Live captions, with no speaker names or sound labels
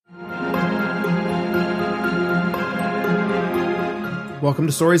Welcome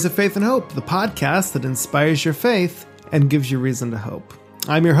to Stories of Faith and Hope, the podcast that inspires your faith and gives you reason to hope.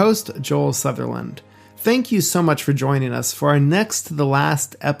 I'm your host, Joel Sutherland. Thank you so much for joining us for our next to the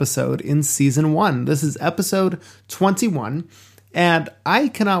last episode in Season 1. This is episode 21, and I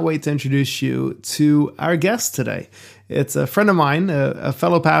cannot wait to introduce you to our guest today. It's a friend of mine, a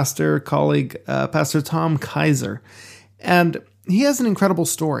fellow pastor, colleague, Pastor Tom Kaiser, and he has an incredible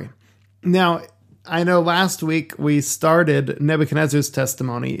story. Now, I know last week we started Nebuchadnezzar's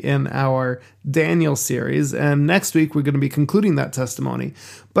testimony in our Daniel series, and next week we're going to be concluding that testimony.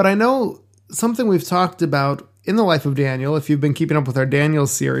 But I know something we've talked about in the life of Daniel, if you've been keeping up with our Daniel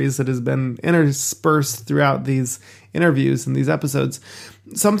series that has been interspersed throughout these interviews and these episodes,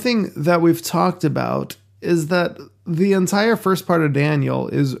 something that we've talked about is that the entire first part of Daniel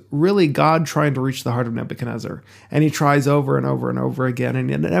is really God trying to reach the heart of Nebuchadnezzar. And he tries over and over and over again, and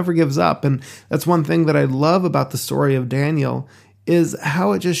it never gives up. And that's one thing that I love about the story of Daniel, is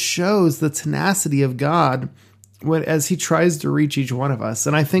how it just shows the tenacity of God as he tries to reach each one of us.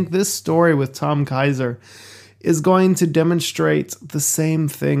 And I think this story with Tom Kaiser is going to demonstrate the same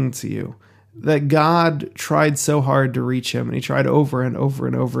thing to you, that God tried so hard to reach him, and he tried over and over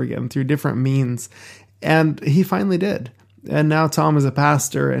and over again through different means. And he finally did. And now Tom is a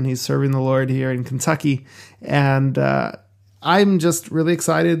pastor, and he's serving the Lord here in Kentucky. And I'm just really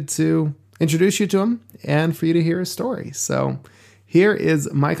excited to introduce you to him and for you to hear his story. So here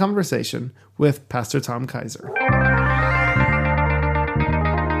is my conversation with Pastor Tom Kaiser.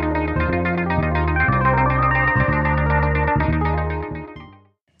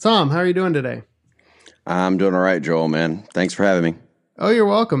 Tom, how are you doing today? I'm doing all right, Joel, man. Thanks for having me. Oh, you're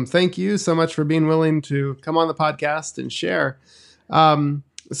welcome. Thank you so much for being willing to come on the podcast and share.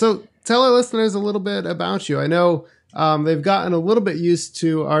 So tell our listeners a little bit about you. I know they've gotten a little bit used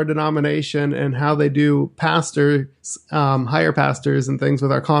to our denomination and how they do pastors, hire pastors and things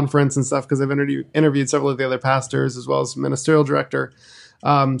with our conference and stuff, because I've interviewed several of the other pastors as well as ministerial director.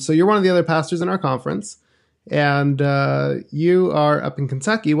 So you're one of the other pastors in our conference, and you are up in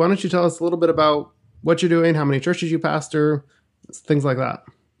Kentucky. Why don't you tell us a little bit about what you're doing, how many churches you pastor, things like that.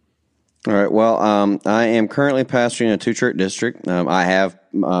 All right. Well, I am currently pastoring a two-church district. I have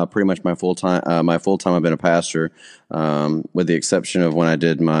pretty much my full time. I've been a pastor, with the exception of when I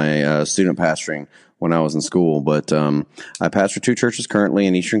did my student pastoring when I was in school. But I pastor two churches currently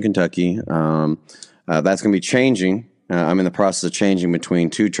in Eastern Kentucky. That's going to be changing. I'm in the process of changing between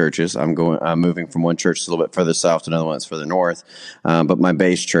two churches. I'm moving from one church a little bit further south to another one that's further north. But my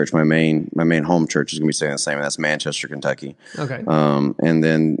base church, my main home church, is going to be staying the same, and that's Manchester, Kentucky. Okay. And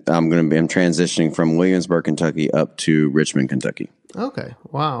then I'm transitioning from Williamsburg, Kentucky, up to Richmond, Kentucky. Okay.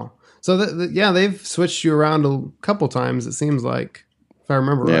 Wow. So they've switched you around a couple times, it seems like, if I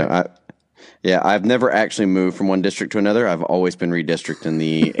remember right. I've never actually moved from one district to another. I've always been redistricted in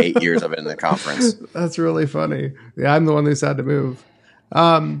the 8 years I've been in the conference. That's really funny. Yeah, I'm the one who's had to move.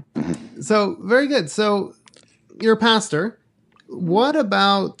 So very good. So you're a pastor. What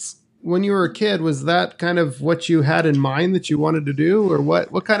about when you were a kid? Was that kind of what you had in mind that you wanted to do, or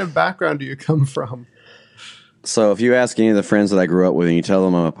what kind of background do you come from? So if you ask any of the friends that I grew up with and you tell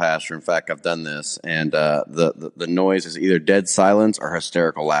them I'm a pastor, in fact, I've done this, and the noise is either dead silence or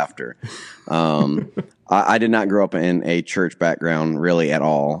hysterical laughter. I did not grow up in a church background really at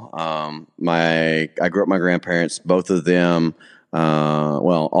all. I grew up with my grandparents, both of them,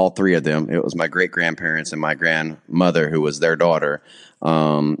 all three of them. It was my great-grandparents and my grandmother, who was their daughter.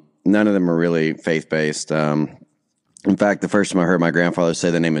 None of them were really faith-based. In fact, the first time I heard my grandfather say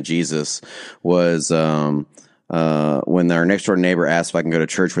the name of Jesus was when our next door neighbor asked if I can go to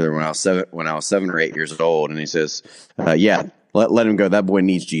church with her when I was 7 or 8 years old, and he says, "Yeah, let him go. That boy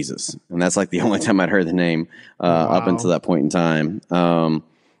needs Jesus." And that's like the only time I'd heard the name up until that point in time.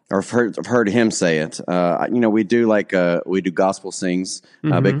 Or I've heard him say it. We do gospel sings.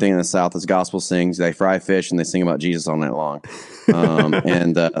 A big thing in the South is gospel sings. They fry fish and they sing about Jesus all night long.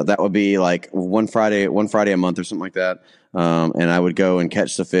 And that would be like one Friday a month or something like that. And I would go and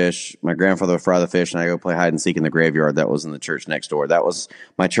catch the fish. My grandfather would fry the fish, and I go play hide and seek in the graveyard that was in the church next door. That was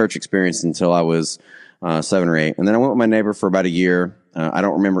my church experience until I was 7 or 8. And then I went with my neighbor for about a year. I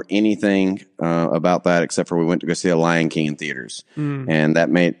don't remember anything about that except for we went to go see The Lion King in theaters. And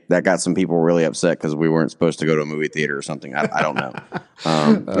that got some people really upset because we weren't supposed to go to a movie theater or something. I don't know.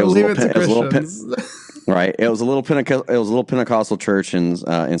 It was right. It was a little Pentecostal church in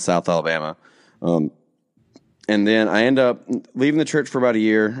South Alabama. And then I end up leaving the church for about a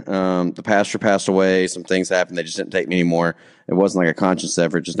year. The pastor passed away. Some things happened. They just didn't take me anymore. It wasn't like a conscious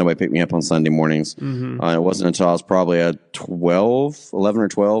effort. Just nobody picked me up on Sunday mornings. It wasn't until I was probably 11 or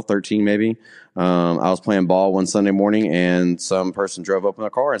 12, 13 maybe. I was playing ball one Sunday morning, and some person drove up in a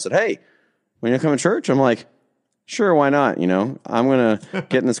car and said, "Hey, when you come to church?" I'm like, "Sure, why not? You know, I'm going to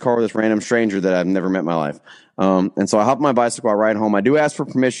get in this car with this random stranger that I've never met in my life." And so I hop on my bicycle, I ride home. I do ask for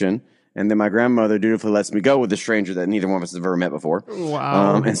permission. And then my grandmother dutifully lets me go with a stranger that neither one of us have ever met before.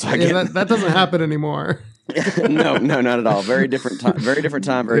 Wow. And so that doesn't happen anymore. No, not at all. Very different time, very different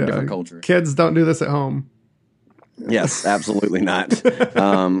culture. Kids don't do this at home. Yes, absolutely not.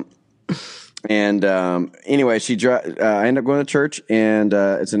 Anyway, I ended up going to church, and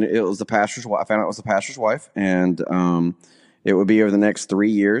it was the pastor's wife. I found out it was the pastor's wife, and it would be over the next 3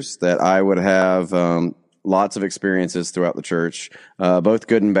 years that I would have lots of experiences throughout the church, both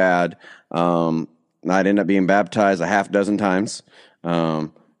good and bad. I'd end up being baptized a half dozen times.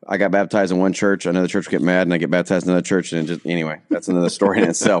 I got baptized in one church, another church would get mad, and I get baptized in another church, and anyway, that's another story in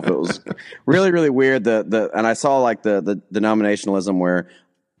itself. It was really, really weird. And I saw like the denominationalism where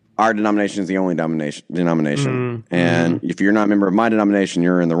our denomination is the only denomination. And if you're not a member of my denomination,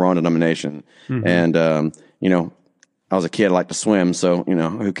 you're in the wrong denomination. And, I was a kid, I liked to swim, so,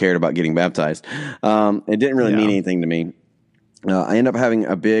 who cared about getting baptized? It didn't really mean anything to me. I ended up having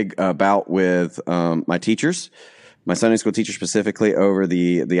a big bout with my teachers, my Sunday school teacher specifically, over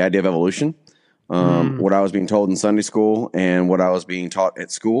the idea of evolution. What I was being told in Sunday school and what I was being taught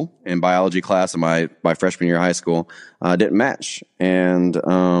at school in biology class in my freshman year of high school didn't match. And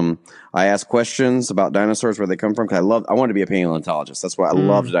I asked questions about dinosaurs, where they come from, because I wanted to be a paleontologist. That's why I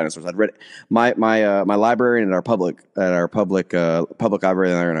loved dinosaurs. I'd read my librarian at our public library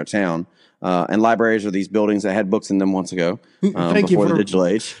there in our town. And libraries are these buildings that had books in them once ago, before the digital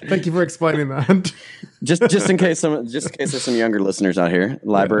age. Thank you for explaining that. just in case there's some younger listeners out here,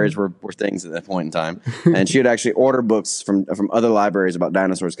 libraries were things at that point in time. And she would actually order books from other libraries about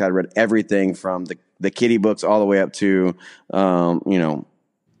dinosaurs. I read everything from the kiddie books all the way up to,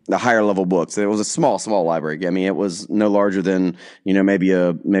 the higher level books. It was a small library. I mean, it was no larger than, maybe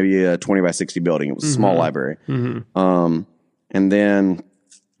a 20 by 60 building. It was a small library. And then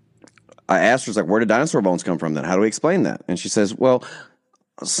I asked her, where did dinosaur bones come from then? How do we explain that? And she says, well,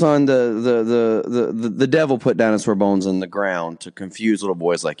 son, the devil put dinosaur bones in the ground to confuse little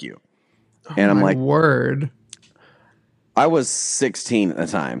boys like you. And I'm like, word. I was 16 at the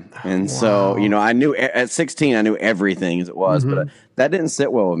time. And so, I knew at 16, I knew everything as it was, but that didn't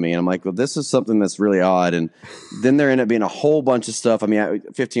sit well with me. And I'm like, well, this is something that's really odd. And then there ended up being a whole bunch of stuff. I mean,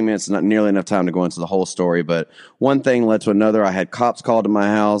 15 minutes is not nearly enough time to go into the whole story, but one thing led to another. I had cops called to my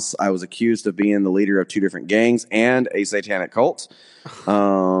house. I was accused of being the leader of 2 different gangs and a satanic cult,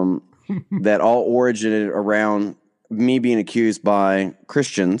 that all originated around me being accused by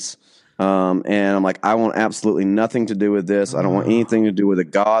Christians. And I'm like, I want absolutely nothing to do with this. I don't want anything to do with a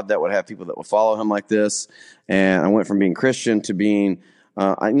God that would have people that would follow him like this. And I went from being Christian to being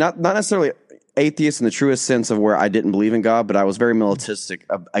not necessarily atheist in the truest sense of where I didn't believe in God, but I was very militantistic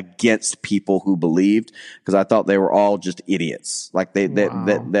against people who believed, because I thought they were all just idiots. Like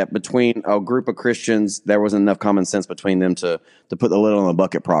that between a group of Christians, there wasn't enough common sense between them to put the lid on the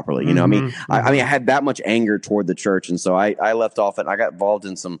bucket properly. I mean, I had that much anger toward the church. And so I left off it, and I got involved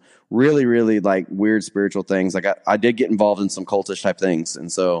in some really, really like weird spiritual things. I did get involved in some cultish type things.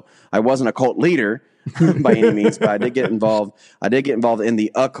 And so I wasn't a cult leader by any means, but I did get involved in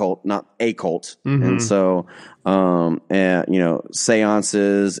the occult, not a cult. And so,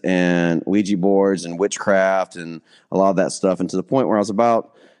 seances and Ouija boards and witchcraft and a lot of that stuff. And to the point where I was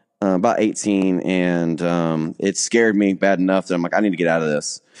about 18, and it scared me bad enough that I'm like, I need to get out of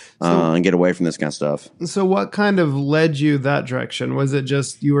this and get away from this kind of stuff. So what kind of led you that direction? Was it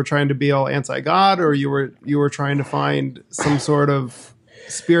just you were trying to be all anti-God, or you were trying to find some sort of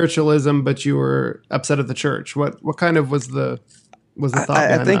spiritualism, but you were upset at the church? What kind of was the thought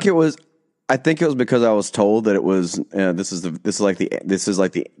behind that? I think it was because I was told that it was this is like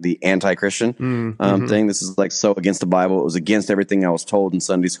the anti-Christian thing. This is like so against the Bible. It was against everything I was told in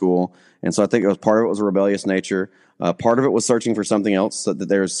Sunday school, and so I think it was part of it was a rebellious nature. Part of it was searching for something else, so that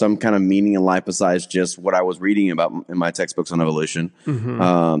there was some kind of meaning in life besides just what I was reading about in my textbooks on evolution.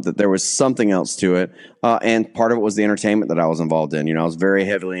 That there was something else to it, and part of it was the entertainment that I was involved in. I was very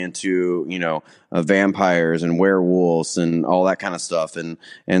heavily into vampires and werewolves and all that kind of stuff,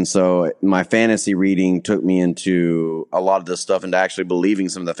 and so my fantasy reading took me into a lot of this stuff, into actually believing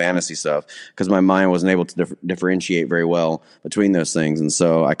some of the fantasy stuff, because my mind wasn't able to differentiate very well between those things, and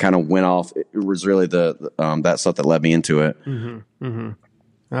so I kind of went off. It was really that stuff that led me into it.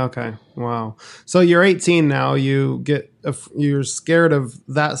 Okay. Wow. So you're 18 now. You're scared of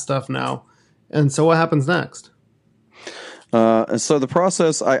that stuff now. And so what happens next? So the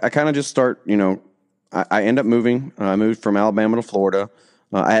process, I kind of just start, I end up moving. I moved from Alabama to Florida.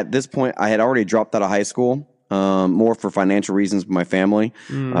 At this point, I had already dropped out of high school, more for financial reasons with my family.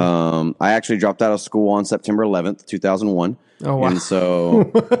 I actually dropped out of school on September 11th, 2001. Oh, wow. And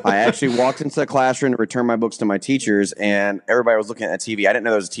so I actually walked into the classroom to return my books to my teachers, and everybody was looking at the TV. I didn't know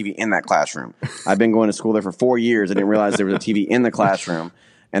there was a TV in that classroom. I've been going to school there for 4 years. I didn't realize there was a TV in the classroom.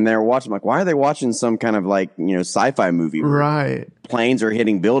 And they were watching, like, why are they watching some kind of sci-fi movie? Right. Planes are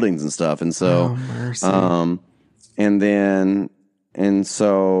hitting buildings and stuff. And so, mercy. and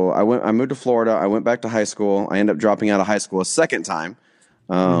so I moved to Florida. I went back to high school. I ended up dropping out of high school a second time.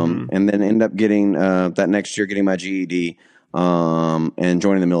 And then ended up getting, that next year, getting my GED, and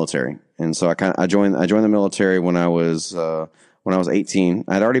joining the military. And so I joined the military when I was 18.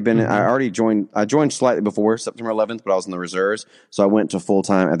 I joined slightly before September 11th, but I was in the reserves. So I went to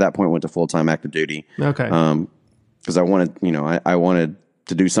full-time active duty. Okay. Cause I wanted, I wanted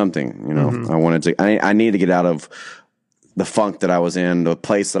to do something, I needed to get out of the funk that I was in, the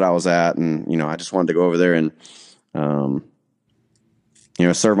place that I was at. And, I just wanted to go over there and,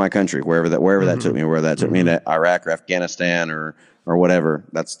 serve my country wherever that took me, whether that took me to Iraq or Afghanistan or whatever.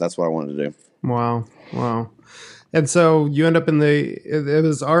 That's what I wanted to do. Wow. And so you end up it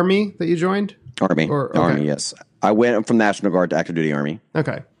was Army that you joined? Army. Army, yes. I went from National Guard to active duty Army.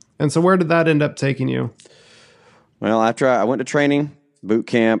 Okay. And so where did that end up taking you? Well, after I went to training, boot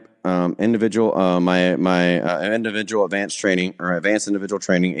camp, individual advanced training or advanced individual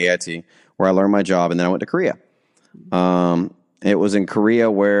training, AIT, where I learned my job, and then I went to Korea. It was in Korea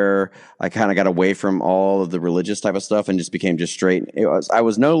where I kind of got away from all of the religious type of stuff and just became just straight. I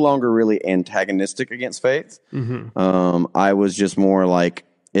was no longer really antagonistic against faith. I was just more like,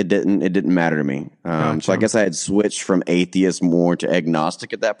 it didn't matter to me. Gotcha. So I guess I had switched from atheist more to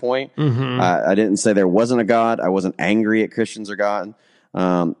agnostic at that point. I didn't say there wasn't a God. I wasn't angry at Christians or God.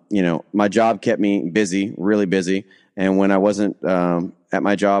 My job kept me busy, really busy. And when I wasn't at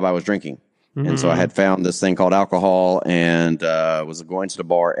my job, I was drinking. And so I had found this thing called alcohol and was going to the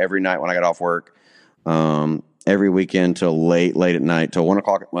bar every night when I got off work, every weekend till late at night, till 1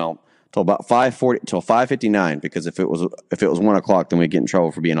 o'clock. Well, till about 5:40, till 5:59, because if it was 1 o'clock, then we'd get in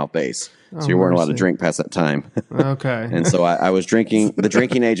trouble for being off base. So you weren't allowed to drink past that time. Okay. And so I was drinking. The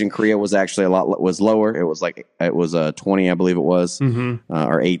drinking age in Korea was actually was lower. It was 20, I believe it was,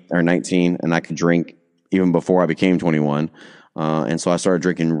 or 8 or 19, and I could drink even before I became 21. And so I started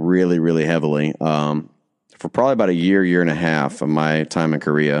drinking really, really heavily for probably about a year and a half of my time in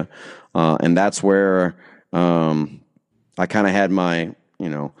Korea. And that's where I kind of had my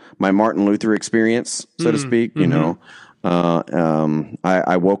Martin Luther experience, so to speak.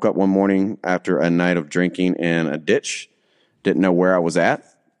 I woke up one morning after a night of drinking in a ditch, didn't know where I was at.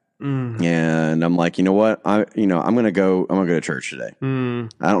 And I'm like, you know what? I'm going to go to church today.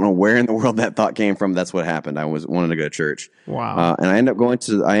 I don't know where in the world that thought came from. That's what happened. I wanted to go to church. Wow. And I end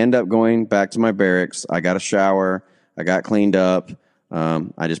up going back to my barracks. I got a shower. I got cleaned up.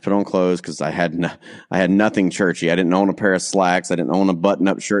 I just put on clothes because I had nothing churchy. I didn't own a pair of slacks. I didn't own a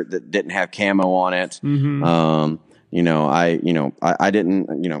button-up shirt that didn't have camo on it. I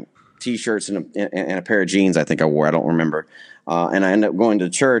didn't, t-shirts and a pair of jeans. I think I wore. I don't remember. And I ended up going to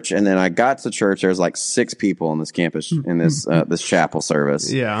church, and then I got to church. There was like 6 people on this campus in this chapel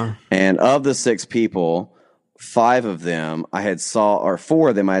service. Yeah. And of the 6 people, 4 of them I had saw at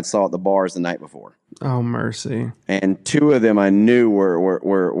the bars the night before. Oh, mercy. And 2 of them I knew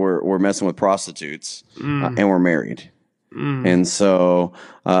were messing with prostitutes and were married. And so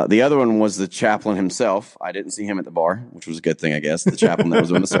the other one was the chaplain himself. I didn't see him at the bar, which was a good thing, I guess. The chaplain that was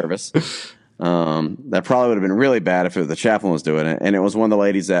doing the service. That probably would have been really bad if the chaplain was doing it. And it was one of the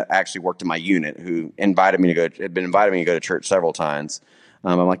ladies that actually worked in my unit who had been invited me to go to church several times.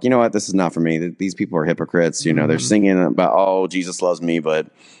 I'm like, you know what? This is not for me. These people are hypocrites. They're singing about, oh, Jesus loves me, but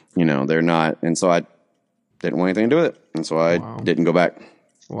they're not. And so I didn't want anything to do with it. And so I didn't go back.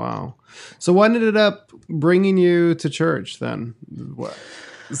 Wow. So what ended up bringing you to church then?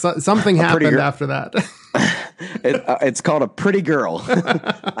 Something happened after that. It's called a pretty girl.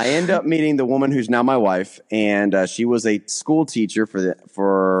 I end up meeting the woman who's now my wife, and she was a school teacher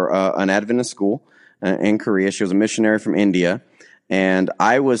for an Adventist school in Korea. She was a missionary from India, and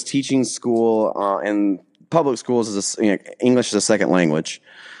I was teaching school in public schools as English as a second language,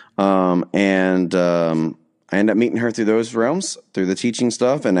 and I ended up meeting her through those realms, through the teaching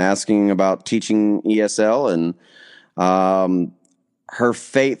stuff, and asking about teaching ESL, and her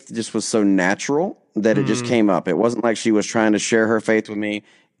faith just was so natural that it just came up. It wasn't like she was trying to share her faith with me.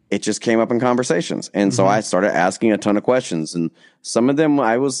 It just came up in conversations. And so I started asking a ton of questions. And some of them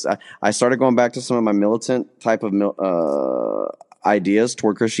I started going back to some of my militant type of ideas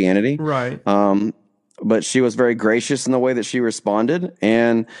toward Christianity. Right. But she was very gracious in the way that she responded.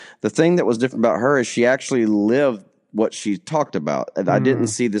 And the thing that was different about her is she actually lived what she talked about. And I didn't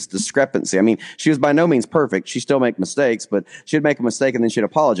see this discrepancy. I mean, she was by no means perfect. She still make mistakes, but she'd make a mistake and then she'd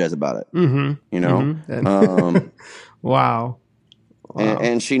apologize about it. You know? Wow.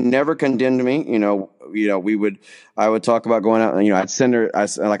 And she never condemned me. I would talk about going out, and I'd send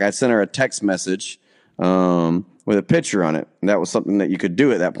her a text message with a picture on it. And that was something that you could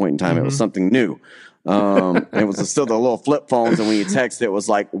do at that point in time. It was something new. It was still the little flip phones, and when you text, it was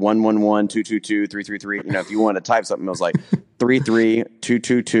like 111-222-333. If you wanted to type something, it was like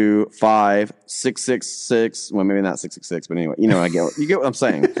 33-222-5666. Well, maybe not 666, but anyway, you get what I'm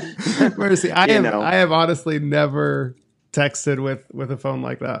saying. Mercy, I have honestly never texted with a phone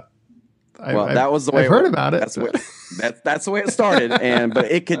like that. That was the way I've heard about it. That's the way it started.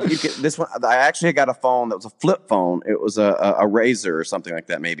 But you could this one. I actually got a phone that was a flip phone. It was a Razor or something like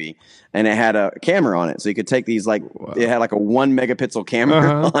that, maybe, and it had a camera on it, so you could take these it had like a 1 megapixel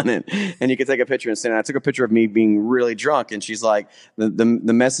camera on it, and you could take a picture and send it. I took a picture of me being really drunk, and she's like, the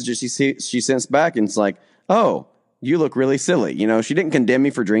messages she sends back, and it's like, oh, you look really silly. She didn't condemn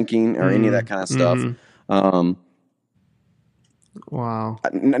me for drinking or any of that kind of stuff. Wow.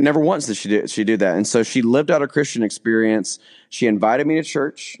 Never once did she do that. And so she lived out a Christian experience. She invited me to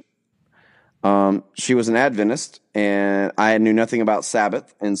church. She was an Adventist, and I knew nothing about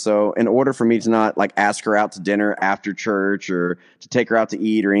Sabbath. And so in order for me to not ask her out to dinner after church or to take her out to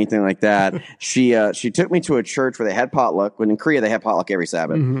eat or anything like that, she took me to a church where they had potluck. When in Korea, they have potluck every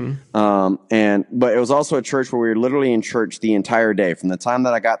Sabbath. But it was also a church where we were literally in church the entire day, from the time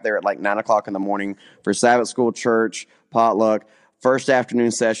that I got there at 9:00 in the morning for Sabbath school, church, potluck, first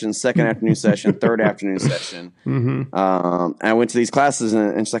afternoon session, second afternoon session, third afternoon session. I went to these classes,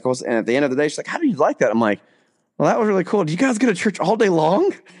 and she's like, and at the end of the day, she's like, how do you like that? I'm like, well, that was really cool. Do you guys go to church all day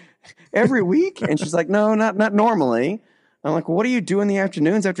long? Every week? And she's like, no, not normally. I'm like, well, what do you do in the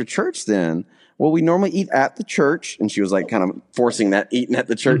afternoons after church then? Well, we normally eat at the church. And she was kind of forcing that eating at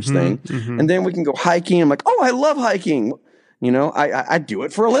the church thing. And then we can go hiking. I'm like, oh, I love hiking. I do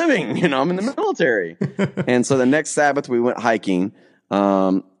it for a living. I'm in the military. And so the next Sabbath we went hiking.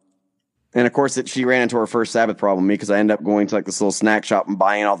 And of course she ran into her first Sabbath problem with me, because I ended up going to this little snack shop and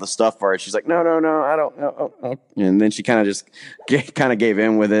buying all the stuff for her. She's like, no, I don't. No. And then she kind of just gave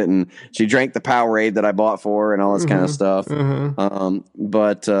in with it. And she drank the Powerade that I bought for her and all this kind of stuff. And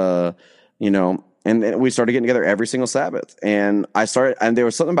then we started getting together every single Sabbath. And there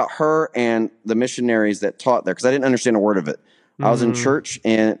was something about her and the missionaries that taught there, because I didn't understand a word of it. I was in church,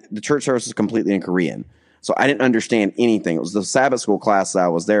 and the church service was completely in Korean. So I didn't understand anything. It was the Sabbath school class that I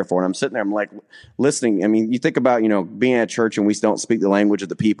was there for. And I'm sitting there, I'm listening. I mean, you think about, being at church and we don't speak the language of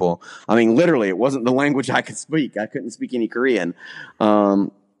the people. I mean, literally, it wasn't the language I could speak. I couldn't speak any Korean.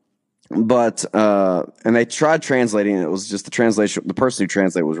 And they tried translating, and it was just the translation. The person who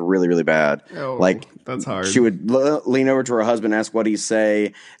translated was really, really bad. Oh, that's hard. She would lean over to her husband, ask what he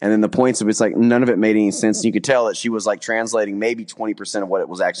say, and then the points of it's none of it made any sense. And you could tell that she was translating maybe 20% of what it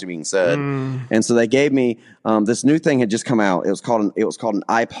was actually being said. And so they gave me this new thing had just come out. It was called an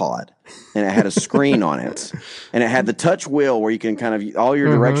iPod, and it had a screen on it, and it had the touch wheel where you can kind of all your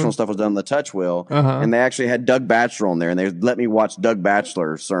directional stuff was done on the touch wheel. And they actually had Doug Batchelor on there, and they let me watch Doug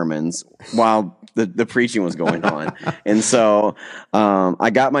Batchelor sermons while the preaching was going on. And so I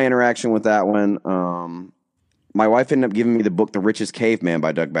got my interaction with that one. My wife ended up giving me the book The Richest Caveman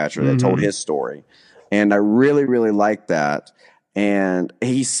by Doug Batchelor that told his story, and I really, really liked that. And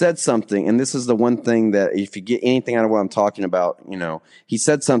he said something, and this is the one thing that if you get anything out of what I'm talking about, he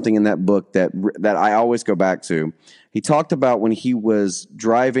said something in that book that I always go back to. He talked about when he was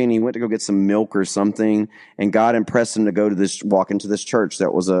driving, he went to go get some milk or something, and God impressed him to walk into this church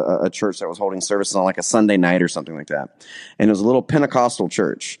that was a church that was holding services on a Sunday night or something like that. And it was a little Pentecostal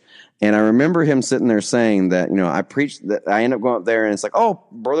church. And I remember him sitting there saying that, I preached that I end up going up there, and it's like, oh,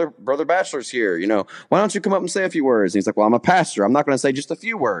 brother Batchelor's here. Why don't you come up and say a few words? And he's like, well, I'm a pastor. I'm not going to say just a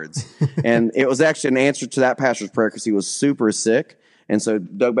few words. And it was actually an answer to that pastor's prayer, because he was super sick. And so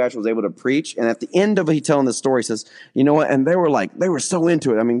Doug Batchelor was able to preach. And at the end of he telling the story, he says, you know what? And they were so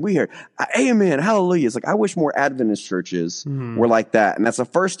into it. I mean, we hear, amen, hallelujah. It's like, I wish more Adventist churches were like that. And that's the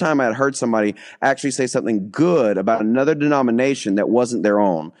first time I had heard somebody actually say something good about another denomination that wasn't their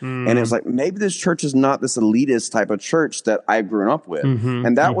own. And it was like, maybe this church is not this elitist type of church that I've grown up with.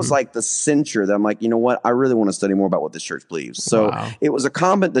 And that was like the censure that I'm like, you know what? I really want to study more about what this church believes. So it was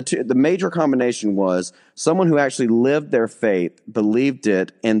the major combination was someone who actually lived their faith, believed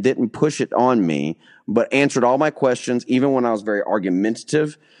it, and didn't push it on me, but answered all my questions, even when I was very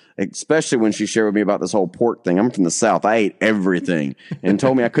argumentative, especially when she shared with me about this whole pork thing. I'm from the South. I ate everything and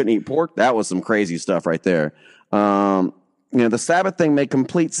told me I couldn't eat pork. That was some crazy stuff right there. The Sabbath thing made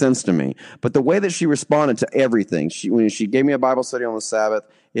complete sense to me, but the way that she responded to everything, when she gave me a Bible study on the Sabbath,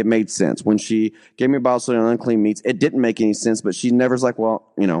 it made sense. When she gave me a Bible study on unclean meats, it didn't make any sense, but she never's like,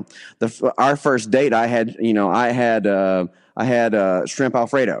 well, our first date, I had shrimp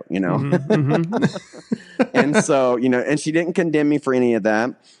Alfredo, and so, and she didn't condemn me for any of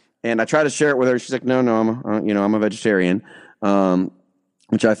that. And I tried to share it with her. She's like, no, I'm a vegetarian.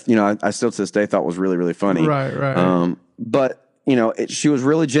 Which I still to this day thought was really, really funny. Right. But she was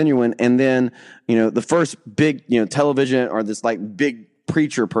really genuine. And then, the first big, television or this like big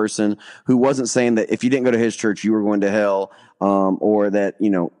preacher person who wasn't saying that if you didn't go to his church, you were going to hell, or that,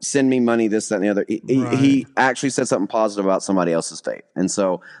 send me money, this, that, and the other. He actually said something positive about somebody else's faith. And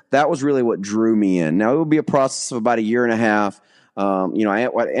so that was really what drew me in. Now it would be a process of about a year and a half.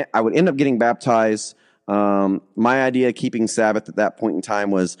 I would end up getting baptized. My idea of keeping Sabbath at that point in time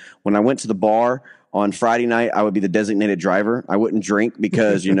was when I went to the bar on Friday night, I would be the designated driver. I wouldn't drink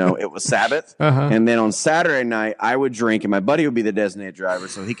because, it was Sabbath. And then on Saturday night, I would drink and my buddy would be the designated driver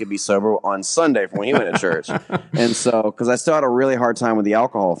so he could be sober on Sunday from when he went to church. And so, because I still had a really hard time with the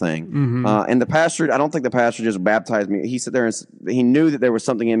alcohol thing. And the pastor, I don't think the pastor just baptized me. He sat there and he knew that there was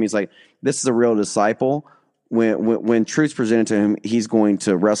something in me. He's like, this is a real disciple. When truth's presented to him, he's going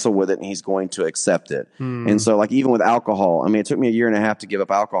to wrestle with it and he's going to accept it. And so, like, even with alcohol, I mean, it took me a year and a half to give up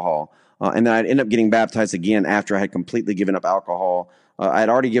alcohol. And then I'd end up getting baptized again after I had completely given up alcohol. I had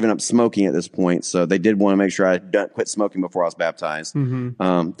already given up smoking at this point, so they did want to make sure I quit smoking before I was baptized.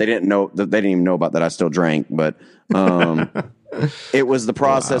 They didn't know. They didn't even know about that I still drank, but it was the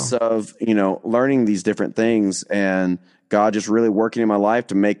process of learning these different things and God just really working in my life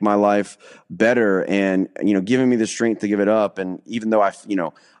to make my life better and, giving me the strength to give it up. And even though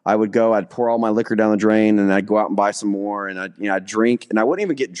I would go, I'd pour all my liquor down the drain and I'd go out and buy some more and I'd drink and I wouldn't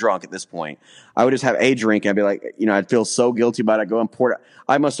even get drunk at this point. I would just have a drink and I'd be like, I'd feel so guilty about it. I'd go and pour it.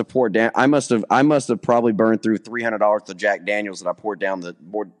 I must have probably burned through $300 of Jack Daniels that I poured down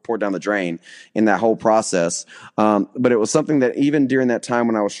the drain in that whole process. But it was something that even during that time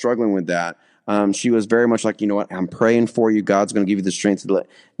when I was struggling with that, she was very much like, I'm praying for you. God's going to give you the strength to it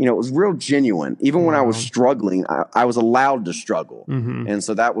was real genuine. Even when I was struggling, I was allowed to struggle. And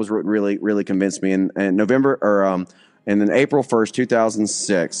so that was what really, really convinced me. And then April 1st,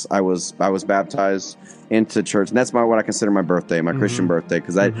 2006, I was baptized into church. And that's what I consider my birthday, my Christian birthday.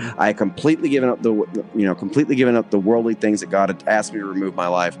 Cause I had completely given up the worldly things that God had asked me to remove my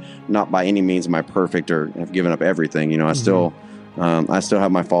life. Not by any means am I perfect or have given up everything. I still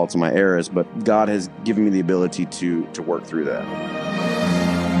have my faults and my errors, but God has given me the ability to work through that.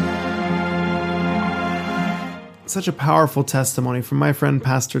 Such a powerful testimony from my friend,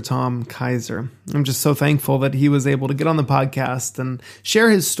 Pastor Tom Kaiser. I'm just so thankful that he was able to get on the podcast and share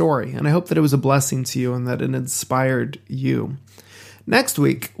his story. And I hope that it was a blessing to you and that it inspired you. Next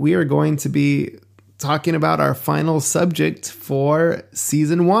week, we are going to be talking about our final subject for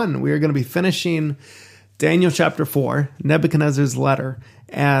season 1. We are going to be finishing Daniel chapter 4, Nebuchadnezzar's letter,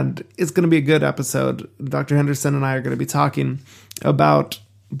 and it's going to be a good episode. Dr. Henderson and I are going to be talking about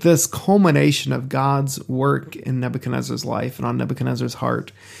this culmination of God's work in Nebuchadnezzar's life and on Nebuchadnezzar's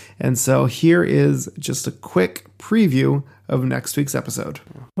heart. And so here is just a quick preview of next week's episode.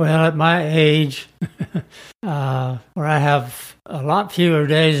 Well, at my age, where I have a lot fewer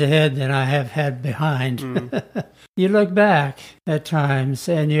days ahead than I have had behind, you look back at times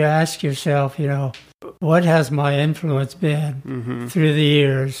and you ask yourself, what has my influence been through the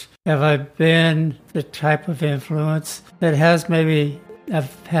years? Have I been the type of influence that has maybe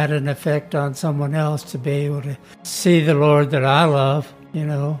had an effect on someone else to be able to see the Lord that I love,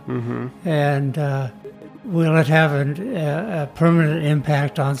 and will it have a permanent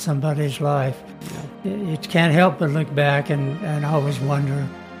impact on somebody's life? You can't help but look back and always wonder.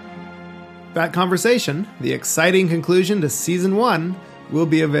 That conversation, the exciting conclusion to season 1, will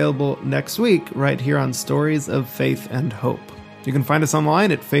be available next week right here on Stories of Faith and Hope. You can find us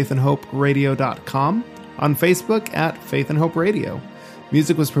online at faithandhoperadio.com, on Facebook at Faith and Hope Radio.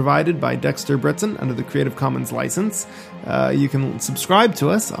 Music was provided by Dexter Britson under the Creative Commons license. You can subscribe to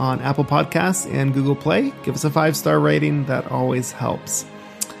us on Apple Podcasts and Google Play. Give us a 5-star rating. That always helps.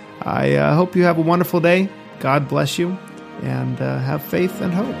 I hope you have a wonderful day. God bless you, and have faith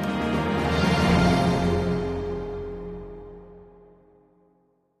and hope.